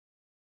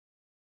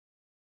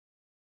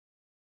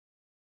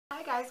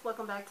Hi guys,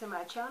 welcome back to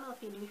my channel.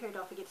 If you're new here,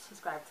 don't forget to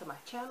subscribe to my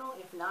channel.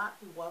 If not,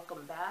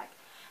 welcome back.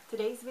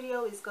 Today's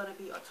video is going to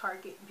be a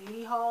Target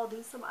beauty haul. These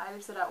are some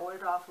items that I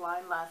ordered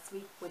offline last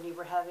week when they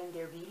were having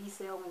their beauty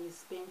sale. When you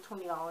spend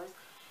 $20,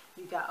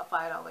 you got a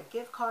 $5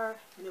 gift card.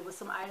 And there was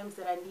some items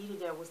that I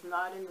needed that was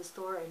not in the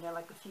store. And there are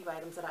like a few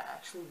items that I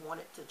actually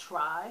wanted to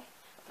try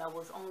that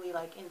was only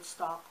like in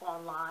stock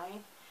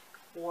online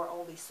or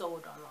only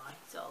sold online.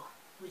 So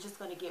we're just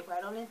going to get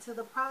right on into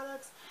the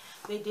products.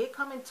 They did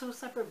come in 2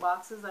 separate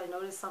boxes. I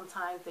noticed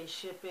sometimes they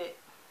ship it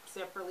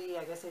separately.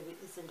 I guess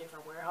it's in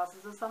different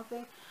warehouses or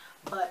something.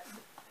 But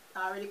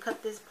I already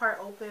cut this part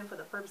open for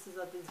the purposes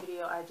of this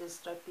video. I just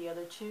stuck the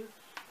other 2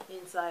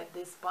 inside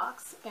this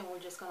box and we're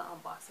just going to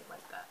unbox it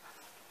like that.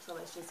 So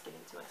let's just get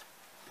into it.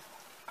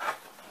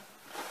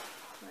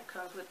 And it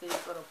comes with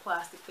this little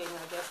plastic thing,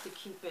 I guess, to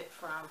keep it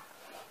from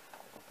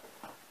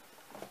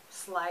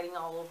sliding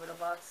all over the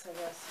box, I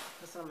guess.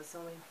 That's what I'm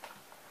assuming.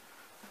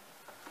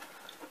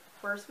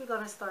 First, we're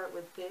going to start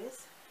with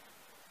this.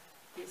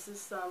 This is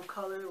some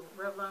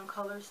Revlon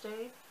Color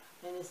Stay,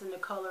 and it's in the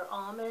color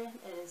Almond,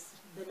 and it's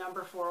the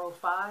number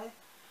 405.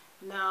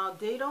 Now,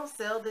 they don't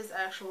sell this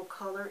actual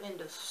color in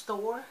the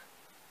store,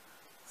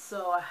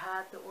 so I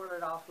had to order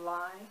it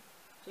offline.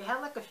 They have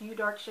like a few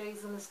dark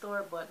shades in the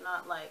store, but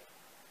not like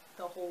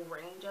the whole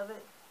range of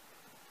it.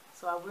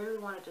 So I really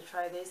wanted to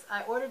try this.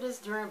 I ordered this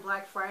during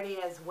Black Friday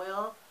as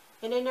well.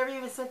 And they never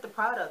even sent the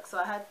product, so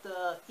I had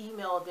to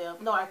email them.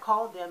 No, I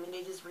called them and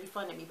they just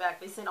refunded me back.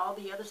 They sent all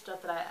the other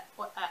stuff that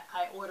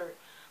I ordered,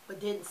 but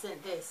didn't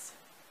send this.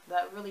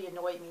 That really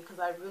annoyed me because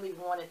I really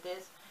wanted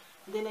this.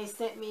 And then they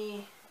sent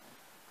me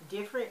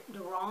the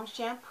wrong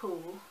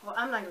shampoo. Well,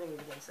 I'm not going to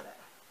get into that,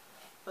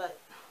 but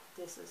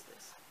this is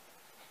this.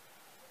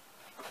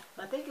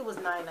 I think it was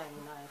 $9.99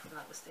 if I'm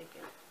not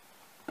mistaken.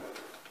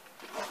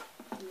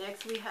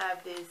 Next we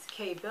have this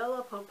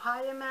K-Bella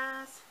Papaya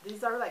Mask.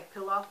 These are like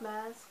peel-off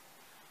masks.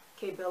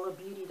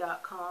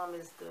 LethalBeautyXO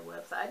is the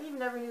website. I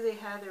never knew they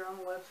had their own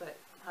website.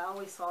 I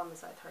always saw them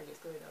inside Target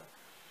store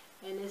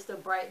though. And it's the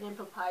Brightening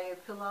Papaya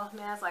Peel-Off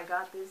Mask. I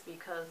got this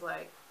because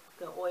like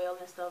the oil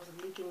and stuff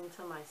is leaking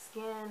into my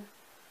skin.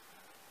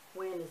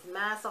 Wearing this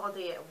mask all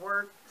day at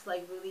work, it's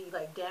like really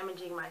like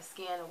damaging my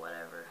skin or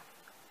whatever.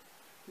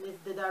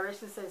 The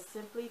direction says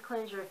simply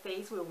cleanse your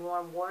face with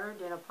warm water,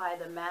 then apply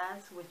the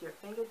mask with your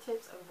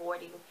fingertips,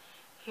 avoiding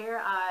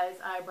hair, eyes,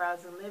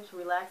 eyebrows, and lips.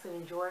 Relax and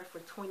enjoy for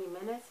 20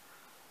 minutes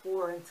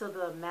or until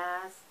the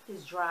mask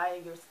is dry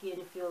and your skin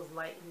feels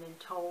lightened and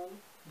toned.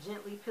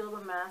 Gently peel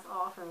the mask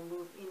off and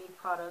remove any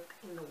product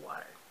in the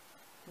water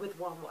with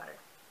warm water.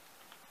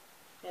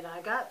 And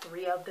I got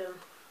 3 of them.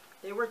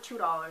 They were $2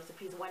 a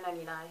piece,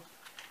 $1.99.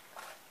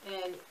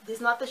 And this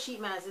is not the sheet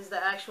mask, this is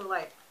the actual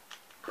like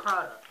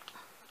product.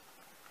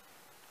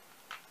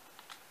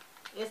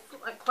 It's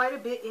like quite a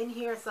bit in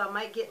here, so I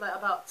might get like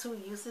about 2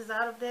 uses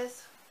out of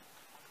this.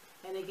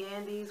 And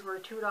again, these were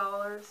 $2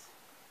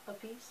 a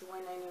piece,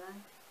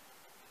 $1.99.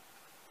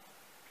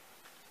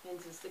 And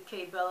just the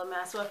K-Bella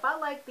mask. So if I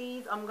like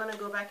these, I'm gonna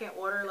go back and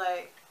order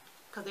like,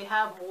 cause they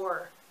have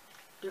more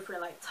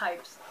different like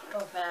types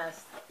of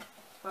masks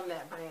from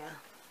that brand.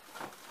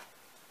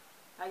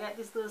 I got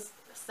this little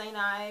St.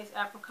 Ives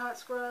apricot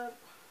scrub.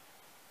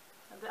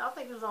 I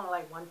think it was only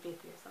like $1.50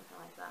 or something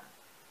like that.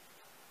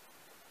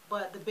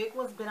 But the big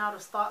one's been out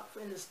of stock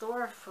in the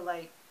store for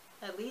like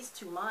at least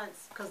 2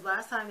 months. Because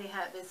last time they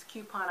had this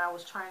coupon, I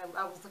was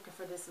looking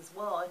for this as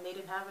well, and they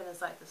didn't have it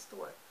inside the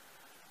store.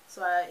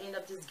 So I ended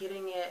up just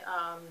getting it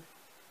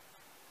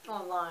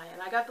online.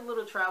 And I got the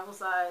little travel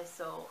size,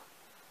 so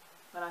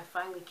when I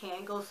finally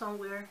can go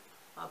somewhere,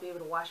 I'll be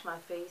able to wash my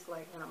face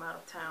like when I'm out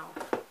of town.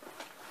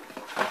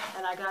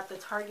 And I got the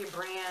Target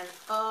brand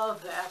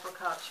of the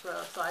apricot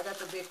scrub. So I got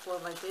the big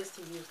one like this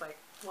to use like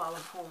while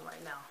I'm home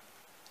right now.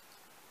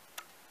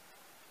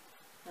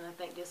 And I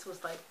think this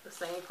was like the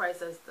same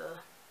price as the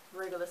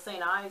regular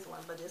St. Ives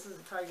one, but this is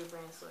a Target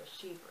brand, so it's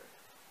cheaper.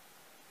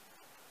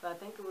 So I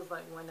think it was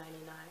like $1.99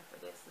 for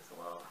this as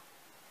well.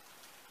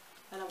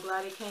 And I'm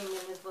glad it came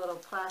in this little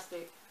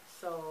plastic,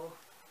 so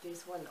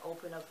this wouldn't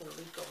open up and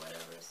leak or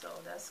whatever,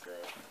 so that's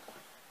good.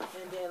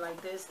 And then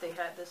like this, they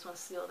had this one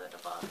sealed at the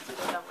bottom, so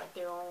they have like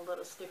their own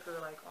little sticker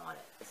like on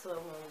it, so it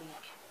won't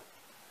leak.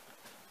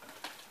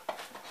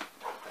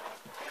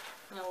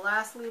 And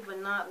lastly but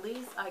not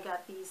least, I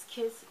got these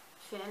Kiss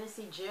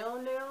Fantasy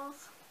Gel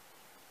Nails.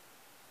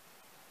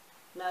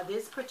 Now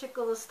this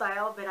particular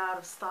style been out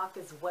of stock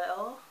as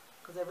well,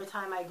 because every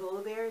time I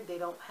go there they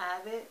don't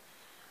have it.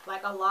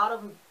 Like a lot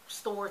of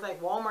stores like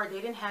Walmart,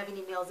 they didn't have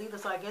any nails either,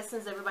 so I guess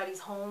since everybody's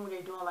home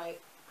they're doing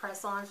like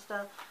press on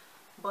stuff.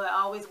 But I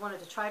always wanted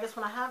to try this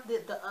one. I have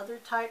the other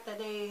type that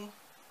they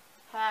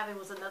have. It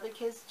was another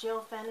Kiss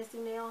Gel Fantasy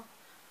Nail.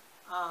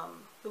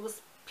 It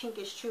was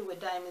pinkish too with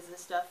diamonds and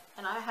stuff,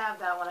 and I have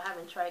that one. I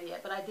haven't tried it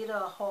yet, but I did a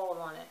haul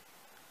on it.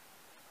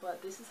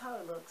 But this is how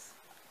it looks.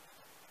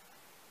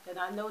 And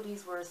I know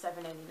these were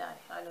 $7.99.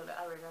 I know that.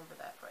 I remember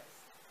that price.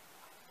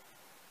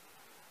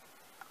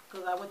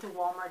 Because I went to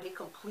Walmart. They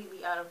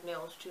completely out of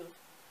nails too.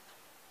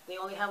 They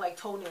only have like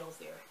toenails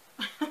there.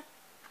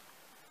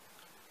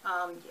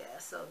 Yeah,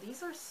 so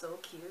these are so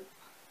cute.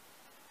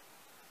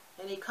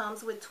 And it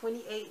comes with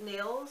 28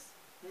 nails.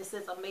 And it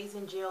says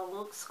amazing gel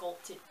look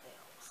sculpted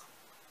nails.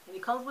 And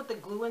it comes with the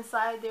glue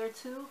inside there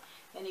too.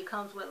 And it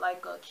comes with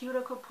like a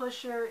cuticle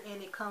pusher,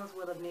 and it comes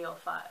with a nail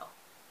file.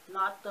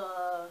 Not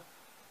the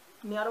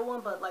metal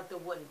one, but like the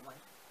wooden one.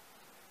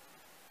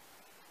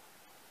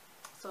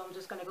 So I'm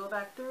just going to go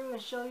back through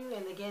and show you.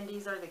 And again,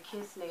 these are the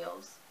Kiss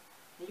nails.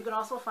 And you can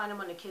also find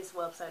them on the Kiss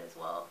website as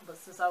well. But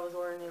since I was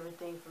ordering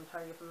everything from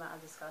Target from that, I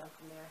just got them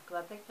from there.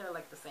 Because I think they're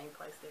like the same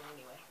price there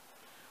anyway.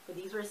 But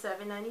these were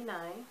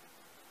 $7.99.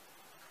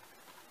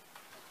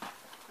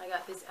 I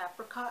got this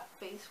apricot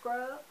face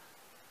scrub,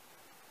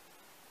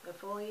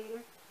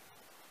 exfoliator,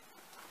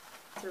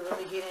 to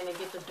really get in and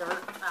get the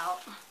dirt out.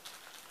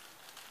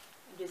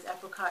 This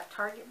apricot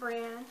Target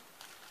brand.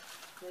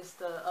 This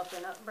the Up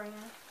and Up brand.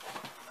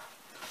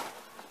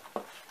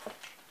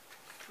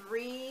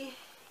 3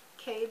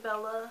 K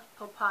Bella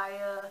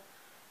Papaya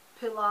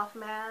Peel Off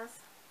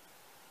Mask.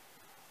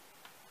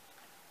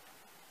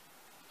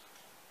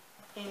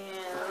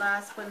 And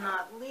last but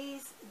not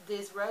least,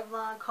 this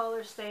Revlon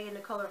Color Stay in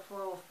the color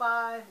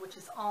 405, which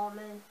is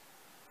almond.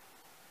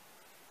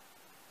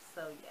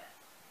 So yeah.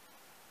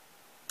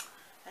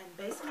 And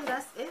basically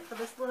that's it for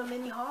this little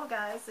mini haul,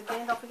 guys.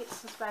 Again, don't forget to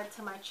subscribe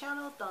to my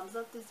channel. Thumbs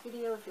up this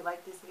video if you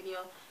like this video.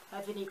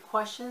 Have any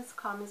questions,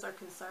 comments, or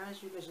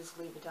concerns, you can just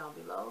leave it down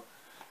below.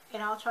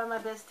 And I'll try my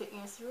best to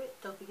answer it.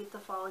 Don't forget to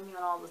follow me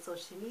on all the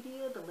social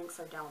media. The links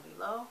are down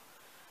below.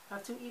 I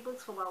have 2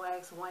 ebooks for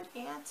YYX 1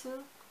 and 2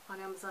 on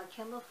Amazon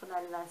Kindle for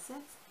 99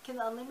 cents.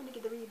 Kindle Unlimited,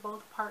 get to read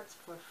both parts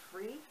for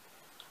free.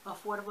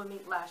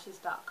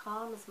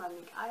 AffordableMinkLashes.com is my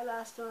Mink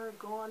Eyelash Store.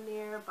 Go on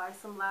there, buy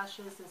some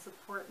lashes, and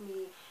support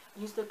me.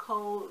 Use the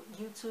code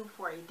YouTube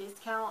for a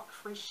discount,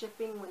 free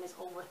shipping when it's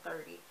over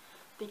 30.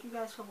 Thank you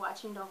guys for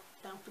watching.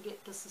 Don't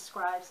forget to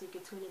subscribe so you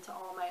can tune into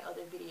all my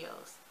other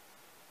videos.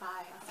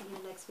 Bye. I'll see you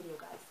in the next video,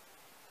 guys.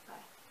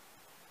 Bye.